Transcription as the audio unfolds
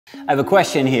I have a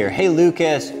question here. Hey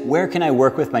Lucas, where can I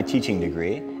work with my teaching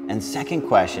degree? And second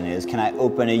question is, can I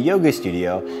open a yoga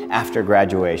studio after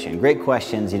graduation? Great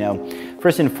questions.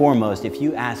 First and foremost, if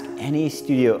you ask any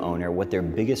studio owner what their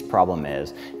biggest problem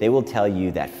is, they will tell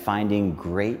you that finding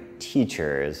great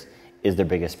teachers is their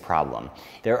biggest problem.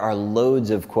 There are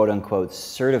loads of quote-unquote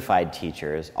certified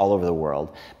teachers all over the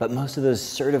world, but most of those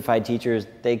certified teachers,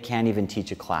 they can't even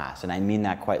teach a class. And I mean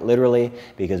that quite literally,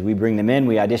 because we bring them in,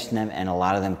 we audition them, and a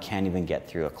lot of them can't even get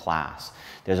through a class.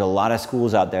 There's a lot of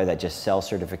schools out there that just sell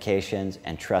certifications,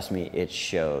 and trust me, it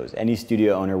shows. Any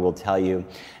studio owner will tell you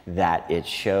that it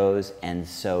shows. And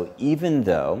so even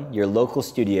though your local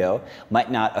studio might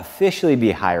not officially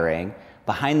be hiring,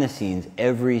 behind the scenes,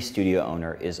 every studio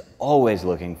owner is always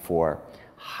looking for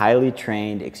highly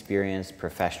trained, experienced,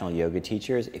 professional yoga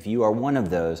teachers. If you are one of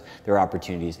those, there are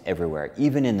opportunities everywhere.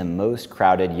 Even in the most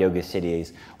crowded yoga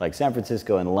cities like San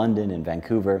Francisco and London and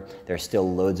Vancouver, there are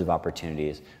still loads of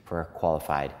opportunities for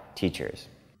qualified teachers.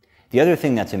 The other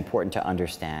thing that's important to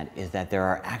understand is that there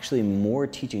are actually more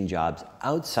teaching jobs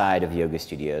outside of yoga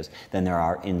studios than there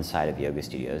are inside of yoga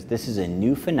studios. This is a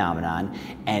new phenomenon,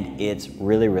 and it's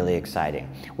really, really exciting.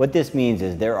 What this means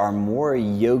is there are more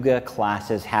yoga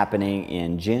classes happening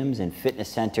in gyms and fitness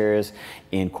centers,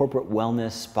 in corporate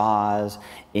wellness spas,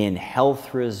 in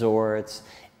health resorts,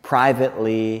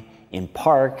 privately, in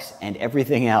parks, and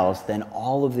everything else than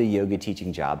all of the yoga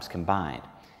teaching jobs combined.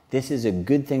 This is a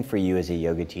good thing for you as a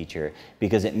yoga teacher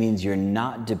because it means you're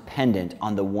not dependent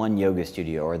on the one yoga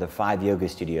studio or the 5 yoga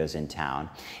studios in town.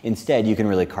 Instead, you can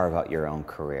really carve out your own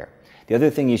career. The other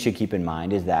thing you should keep in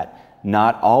mind is that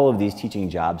not all of these teaching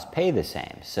jobs pay the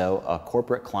same. So a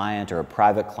corporate client or a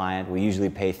private client will usually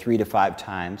pay 3 to 5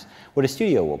 times what a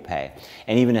studio will pay.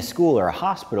 And even a school or a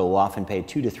hospital will often pay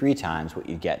 2 to 3 times what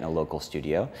you get in a local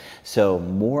studio. So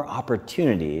more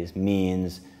opportunities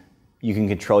means you can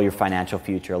control your financial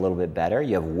future a little bit better.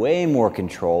 You have way more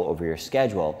control over your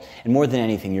schedule. And more than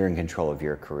anything, you're in control of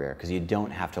your career because you don't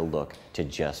have to look to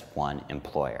just one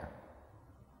employer.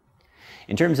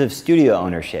 In terms of studio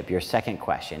ownership, your second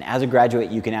question, as a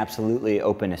graduate, you can absolutely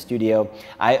open a studio.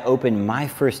 I opened my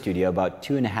first studio about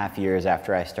 2.5 years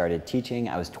after I started teaching.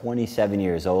 I was 27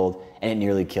 years old, and it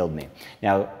nearly killed me.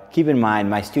 Now, keep in mind,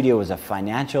 my studio was a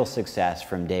financial success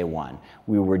from day one.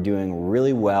 We were doing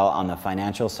really well on the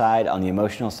financial side. On the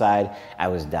emotional side, I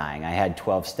was dying. I had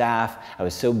 12 staff. I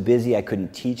was so busy I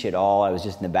couldn't teach at all. I was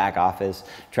just in the back office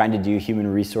trying to do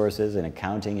human resources and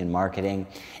accounting and marketing.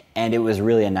 And it was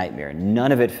really a nightmare.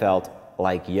 None of it felt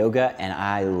like yoga, and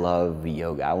I love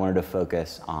yoga. I wanted to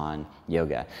focus on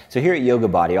yoga. So here at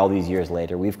YOGABODY, all these years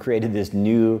later, we've created this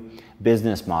new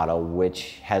business model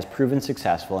which has proven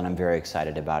successful, and I'm very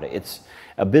excited about it. It's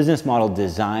a business model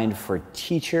designed for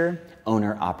teacher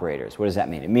owner-operators. What does that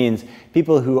mean? It means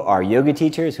people who are yoga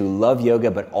teachers who love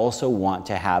yoga but also want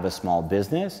to have a small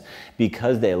business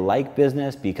because they like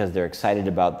business, because they're excited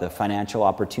about the financial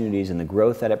opportunities and the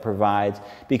growth that it provides,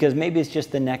 because maybe it's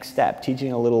just the next step,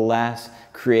 teaching a little less,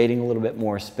 creating a little bit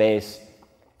more space.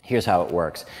 Here's how it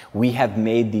works. We have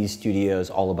made these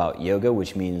studios all about yoga,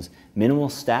 which means minimal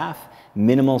staff,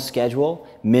 minimal schedule,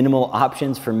 minimal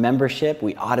options for membership.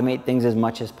 We automate things as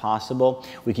much as possible.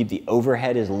 We keep the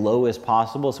overhead as low as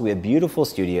possible. So we have beautiful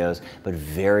studios, but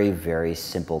very, very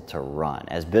simple to run.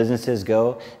 As businesses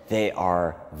go, they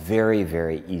are very,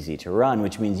 very easy to run,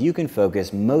 which means you can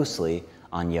focus mostly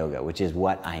on yoga, which is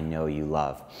what I know you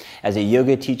love. As a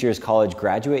yoga teachers college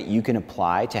graduate, you can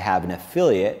apply to have an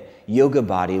affiliate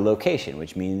YOGABODY location,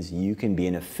 which means you can be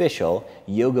an official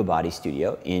YOGABODY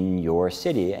studio in your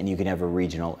city, and you can have a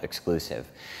regional exclusive.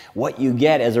 What you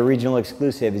get as a regional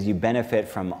exclusive is you benefit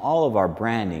from all of our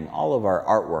branding, all of our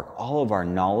artwork, all of our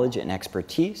knowledge and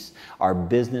expertise, our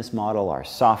business model, our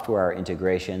software, our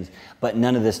integrations, but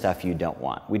none of the stuff you don't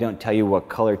want. We don't tell you what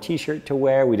color t-shirt to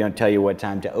wear. We don't tell you what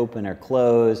time to open or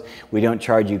close. We don't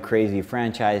charge you crazy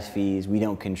franchise fees. We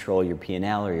don't control your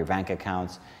P&L or your bank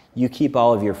accounts. You keep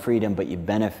all of your freedom, but you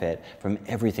benefit from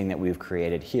everything that we've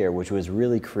created here, which was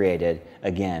really created,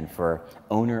 again, for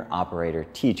owner-operator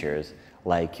teachers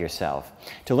like yourself.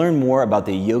 To learn more about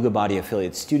the YOGABODY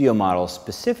affiliate studio model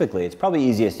specifically, it's probably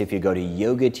easiest if you go to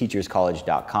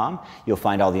yogateacherscollege.com. You'll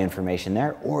find all the information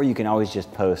there, or you can always just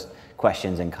post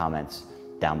questions and comments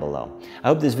down below. I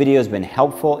hope this video has been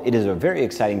helpful. It is a very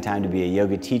exciting time to be a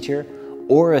yoga teacher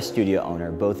or a studio owner,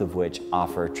 both of which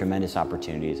offer tremendous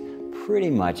opportunities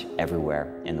pretty much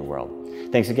everywhere in the world.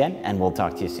 Thanks again, and we'll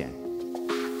talk to you soon.